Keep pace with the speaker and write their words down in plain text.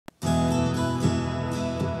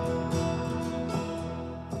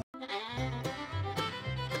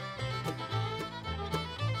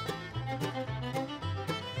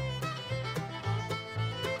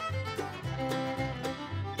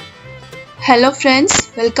Hello friends,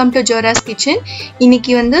 welcome to Jora's Kitchen.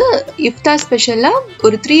 இன்னைக்கு வந்து Ifthar ஸ்பெஷலா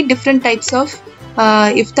ஒரு 3 different types of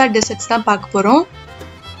Ifthar desserts தான் பார்க்க போறோம்.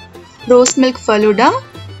 Rosemilk Falooda,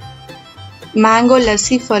 Mango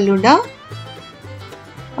Lassi Falooda,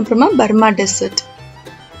 அப்புறமா Burma dessert.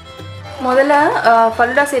 முதல்ல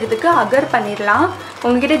ஃபலூடா செய்கிறதுக்கு அகர் பண்ணிடலாம்.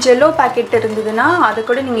 உங்ககிட்ட ஜெல்லோ பேக்கெட் இருந்ததுன்னா அதை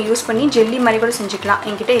கூட நீங்கள் யூஸ் பண்ணி ஜெல்லி மாதிரி கூட செஞ்சுக்கலாம்.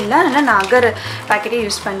 என்கிட்ட இல்லை, அதனால் நான் அகர் பேக்கெட்டே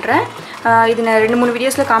யூஸ் பண்ணுறேன். இது நான் 2-3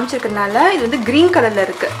 வீடியோஸில் காமிச்சிருக்கிறதுனால இது வந்து க்ரீன் கலரில்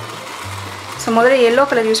இருக்குது. ஸோ முதல்ல எல்லோ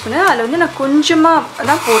கலர் யூஸ் பண்ணேன். அதில் வந்து நான் கொஞ்சமாக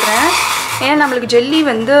தான் போடுறேன், ஏன்னா நம்மளுக்கு ஜெல்லி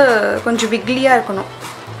வந்து கொஞ்சம் விக்லியாக இருக்கணும்,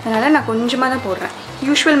 அதனால் நான் கொஞ்சமாக தான் போடுறேன்.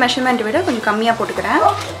 யூஷுவல் மெஷர்மெண்ட் விட கொஞ்சம் கம்மியாக போட்டுக்கிறேன்.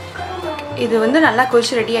 இது வந்து நல்லா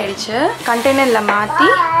கொதிச்சு ரெடி ஆகிடுச்சு. கண்டெய்னரில் மாற்றி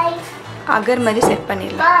அகர் மாதிரி செட்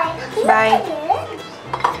பண்ணிடலாம். பாய்.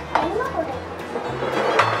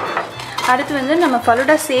 அடுத்து வந்து நம்ம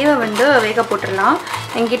ஃபலூடா சேவை வந்து வேக போட்டுடலாம்.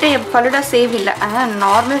 என்கிட்ட ஃபலூடா சேவ் இல்லை, அதனால்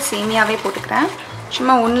நார்மல் சேமியாவே போட்டுக்கிறேன்.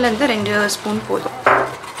 சும்மா 1-2 ஸ்பூன் போதும்.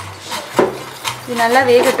 இது நல்லா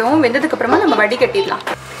வேகட்டும். வெந்ததுக்கப்புறமா நம்ம வடிகட்டிடலாம்.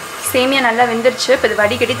 சேமியா நல்லா வெந்துருச்சு. இப்போ இது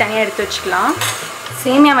வடிகட்டி தனியாக எடுத்து வச்சுக்கலாம்.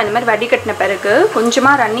 சேமியா இந்த மாதிரி வடிகட்டின பிறகு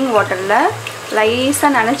கொஞ்சமாக ரன்னிங் வாட்டரில்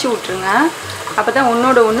லைஸாக நனைச்சி விட்ருங்க. அப்போ தான்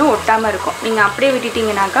ஒன்றோட ஒன்று ஒட்டாமல் இருக்கும். நீங்கள் அப்படியே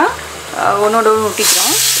விட்டுட்டிங்கனாக்கா ஒன்றோட ஒன்று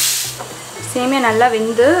ஒட்டிக்கிறோம். சேமியா நல்லா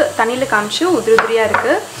வெந்து தண்ணியில் காமிச்சு உதிரியாக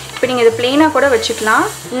இருக்குது. இப்போ நீங்கள் இது ப்ளெயினாக கூட வச்சுக்கலாம்,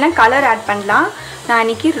 இல்லைனா கலர் ஆட் பண்ணலாம். நான்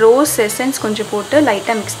இன்றைக்கி ரோஸ் எசன்ஸ் கொஞ்சம் போட்டு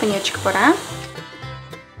லைட்டாக மிக்ஸ் பண்ணி வச்சுக்க போகிறேன்.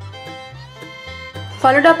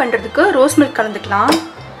 ஃபலூடா பண்ணுறதுக்கு ரோஸ் மில்க் கலந்துக்கலாம்.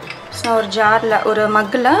 ஸோ ஒரு ஜாரில் ஒரு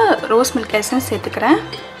மக்கில் ரோஸ் மில்க் எசன்ஸ் சேர்த்துக்கிறேன்.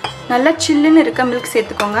 நல்லா சில்லுன்னு இருக்க மில்க்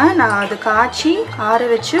சேர்த்துக்கோங்க. நான் அது காய்ச்சி ஆற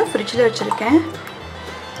வச்சு ஃப்ரிட்ஜில் வச்சுருக்கேன்.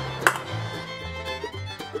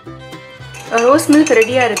 ரோஸ் மில்க்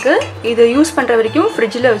ரெடியாக இருக்குது. இது யூஸ் பண்ணுற வரைக்கும்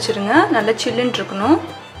ஃப்ரிட்ஜில் வச்சுருங்க, நல்லா சில்லுன்னு இருக்கணும்.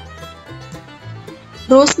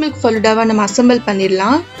 ரோஸ் மில்க் ஃபலூடாவை நம்ம அசம்பிள்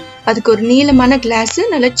பண்ணிடலாம். அதுக்கு ஒரு நீளமான கிளாஸு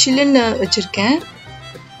நல்லா சில்லுன்னு வச்சுருக்கேன்.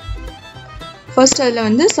 ஃபர்ஸ்ட் அதில்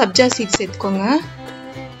வந்து சப்ஜா சீட்ஸ் சேர்த்துக்கோங்க.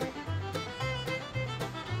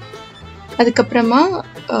 அதுக்கப்புறமா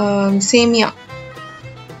சேமியா.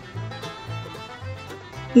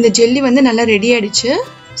 இந்த ஜெல்லி வந்து நல்லா ரெடி ஆயிடுச்சு.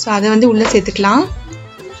 ஸோ அதை வந்து உள்ளே சேர்த்துக்கலாம்.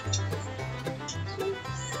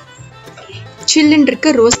 சில்லுன்னு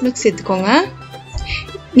இருக்க ரோஸ் மில்க் சேர்த்துக்கோங்க.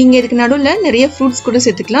 நீங்கள் இதுக்கு நடுவில் நிறைய ஃப்ரூட்ஸ் கூட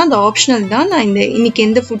சேர்த்துக்கலாம், அது ஆப்ஷனல் தான். நான் இன்னைக்கு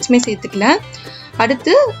எந்த ஃப்ரூட்ஸுமே சேர்த்துக்கல.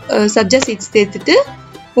 அடுத்து சப்ஜா சீட்ஸ் சேர்த்துட்டு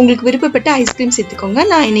உங்களுக்கு விருப்பப்பட்ட ஐஸ்கிரீம் சேர்த்துக்கோங்க.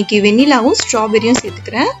 நான் இன்னைக்கு வெண்ணிலாவும் ஸ்ட்ராபெரியும்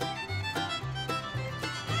சேர்த்துக்கிறேன்.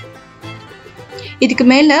 இதுக்கு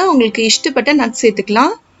மேலே உங்களுக்கு இஷ்டப்பட்ட நட்ஸ்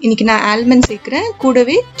சேர்த்துக்கலாம். இன்னைக்கு நான் ஆல்மண்ட் சேர்க்குறேன்,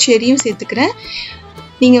 கூடவே செரியும் சேர்த்துக்கிறேன்.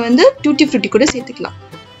 நீங்கள் வந்து டூட்டி ஃப்ரூட்டி கூட சேர்த்துக்கலாம்.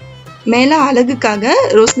 மேலே அழகுக்காக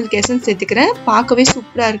ரோஸ் மில்க் எசன்ஸ் சேர்த்துக்கிறேன். பார்க்கவே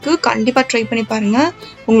சூப்பராக இருக்குது. கண்டிப்பாக ட்ரை பண்ணி பாருங்கள்,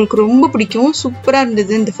 உங்களுக்கு ரொம்ப பிடிக்கும். சூப்பராக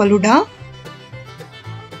இருந்தது இந்த ஃபலூடா.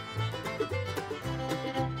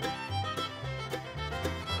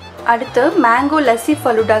 அடுத்து மேங்கோ லஸ்ஸி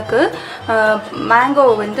ஃபலூடாக்கு மேங்கோ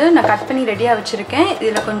வந்து நான் கட் பண்ணி ரெடியாக வச்சுருக்கேன்.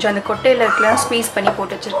 இதில் கொஞ்சம் அந்த கொட்டையில் இருக்கலாம் ஸ்குவீஸ் பண்ணி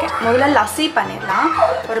போட்டு வச்சுருக்கேன். முதல்ல லஸ்ஸி பண்ணிடலாம்.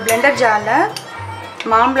 ஒரு பிளெண்டர் ஜாரில்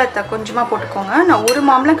மாம்பழத்தை கொஞ்சமாக போட்டுக்கோங்க. நான் ஒரு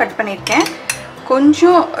மாம்பழம் கட் பண்ணியிருக்கேன்.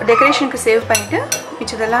 கொஞ்சம் டெக்கரேஷனுக்கு சேவ் பண்ணிவிட்டு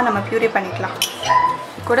மிச்சதெல்லாம் நம்ம பியூரி பண்ணிக்கலாம்.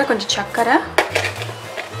 கூட கொஞ்சம் சர்க்கரை,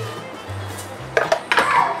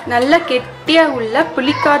 நல்லா கெட்டியாக உள்ள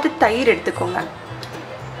புளிக்காத தயிர் எடுத்துக்கோங்க.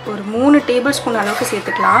 ஒரு 3 டேபிள் ஸ்பூன் அளவுக்கு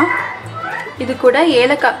சேர்த்துக்கலாம். இது கூட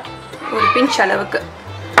ஏலக்காய் ஒரு பிஞ்ச் அளவுக்கு.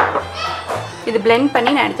 இது பிளெண்ட்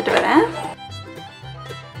பண்ணி நான் எடுத்துகிட்டு வரேன்.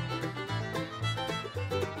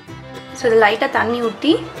 ஸோ இது லைட்டாக தண்ணி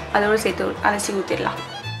ஊற்றி அதோடு சேர்த்து அலசி ஊற்றிடலாம்.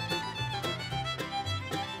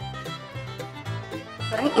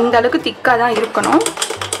 இந்த அளவுக்கு திக்காக தான் இருக்கணும்.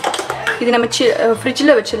 இது நம்ம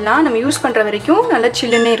ஃப்ரிட்ஜில் வச்சிடலாம். நம்ம யூஸ் பண்ணுற வரைக்கும் நல்லா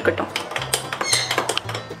சில்லுன்னே இருக்கட்டும்.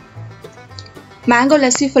 மேங்கோ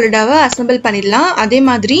லஸ்ஸி ஃபலூடாவை அசம்பிள் பண்ணிடலாம். அதே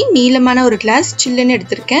மாதிரி நீளமான ஒரு கிளாஸ் சில்லுன்னு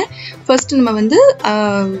எடுத்திருக்கேன். ஃபர்ஸ்ட் நம்ம வந்து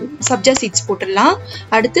சப்ஜா சீட்ஸ் போட்டுடலாம்.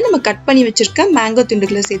 அடுத்து நம்ம கட் பண்ணி வச்சுருக்க மேங்கோ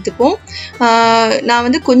துண்டுகளை சேர்த்துப்போம். நான்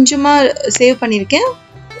வந்து கொஞ்சமாக சேவ் பண்ணியிருக்கேன்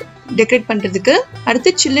டெக்கரேட் பண்ணுறதுக்கு.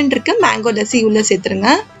 அடுத்து சில்லுன்னு இருக்க மேங்கோ லஸ்ஸி உள்ளே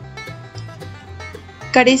சேர்த்துருங்க.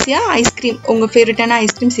 கடைசியாக ஐஸ்கிரீம், உங்கள் ஃபேவரட்டான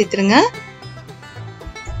ஐஸ்கிரீம் சேர்த்துருங்க.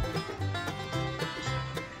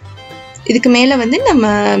 இதுக்கு மேலே வந்து நம்ம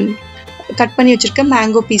கட் பண்ணி வச்சிருக்க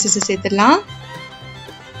மேங்கோ பீசஸ் சேர்த்துடலாம்.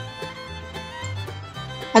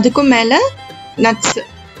 அதுக்கும் மேலே நட்ஸ்,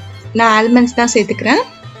 நான் ஆல்மண்ட்ஸ் தான் சேர்த்துக்கிறேன்.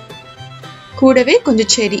 கூடவே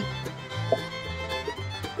கொஞ்சம் செரி.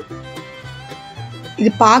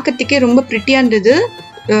 இது பார்க்கறதுக்கே ரொம்ப ப்ரிட்டியாக இருந்தது.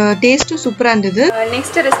 டேஸ்ட்டும் சூப்பராக இருந்தது.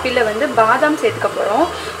 நெக்ஸ்ட் ரெசிபியில் வந்து பாதாம் சேர்த்துக்க போகிறோம்.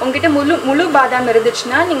 உங்ககிட்ட முழு பாதாம்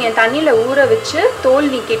இருந்துச்சுன்னா நீங்கள் தண்ணியில் ஊற வச்சு தோல்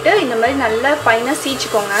நீக்கிட்டு இந்த மாதிரி நல்லா ஃபைனாக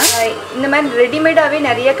சீச்சிக்கோங்க. இந்த மாதிரி ரெடிமேடாகவே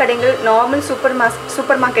நிறைய கடைகள் நார்மல் சூப்பர்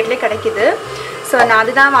மார்க்கெட்லேயே கிடைக்கிது. ஸோ நான்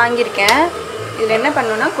அதுதான் வாங்கியிருக்கேன். இதில் என்ன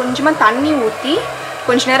பண்ணணுன்னா கொஞ்சமாக தண்ணி ஊற்றி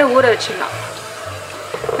கொஞ்ச நேரம் ஊற வச்சிடலாம்.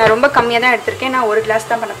 நான் ரொம்ப கம்மியாக தான் எடுத்திருக்கேன், நான் 1 கிளாஸ்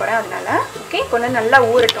தான் பண்ண போகிறேன், அதனால ஓகே கொஞ்சம் நல்லா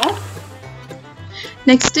ஊறட்டும்.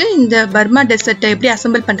 நெக்ஸ்ட்டு இந்த பர்மா டெசர்ட்டை எப்படி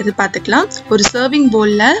அசம்பிள் பண்ணுறது பார்த்துக்கலாம். ஒரு சர்விங்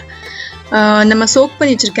பவுலில் நம்ம சோக்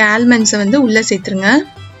பண்ணி வச்சுருக்க ஆல்மண்ட்ஸை வந்து உள்ளே சேர்த்துருங்க.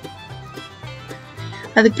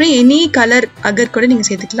 அதுக்கப்புறம் எனி கலர் அகர் கூட நீங்கள்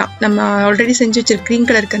சேர்த்துக்கலாம். நம்ம ஆல்ரெடி செஞ்சு வச்சுருக்க க்ரீன்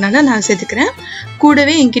கலர் இருக்கிறனால நான் சேர்த்துக்கிறேன்.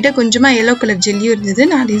 கூடவே என்கிட்ட கொஞ்சமாக எல்லோ கலர் ஜெல்லியும் இருந்தது,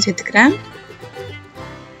 நான் அதையும் சேர்த்துக்கிறேன்.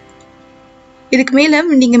 இதுக்கு மேலே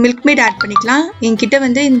நீங்கள் மில்க் மேட் ஆட் பண்ணிக்கலாம். என்கிட்ட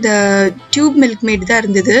வந்து இந்த டியூப் மில்க் மேட் தான்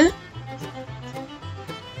இருந்தது,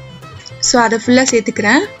 ஸோ அதை ஃபுல்லாக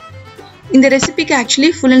சேர்த்துக்கிறேன். இந்த ரெசிபிக்கு actually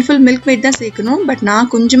full and full milk mat தான் சேர்க்கணும், பட்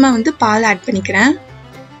நான் கொஞ்சமாக வந்து பால் ஆட் பண்ணிக்கிறேன்.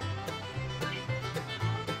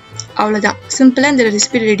 அவ்வளோதான், சிம்பிளாக இந்த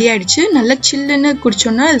ரெசிபி ரெடி ஆகிடுச்சு. நல்லா சில்லுன்னு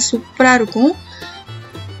குடிச்சோன்னா அது சூப்பராக இருக்கும்.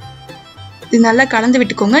 இது நல்லா கலந்து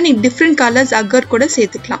விட்டுக்கோங்க. நீ டிஃப்ரெண்ட் கலர்ஸ் அகர் கூட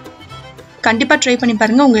சேர்த்துக்கலாம். கண்டிப்பாக ட்ரை பண்ணி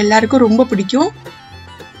பாருங்கள், உங்கள் எல்லாருக்கும் ரொம்ப பிடிக்கும்.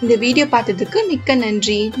 இந்த வீடியோ பார்த்ததுக்கு மிக்க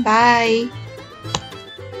நன்றி. பாய்.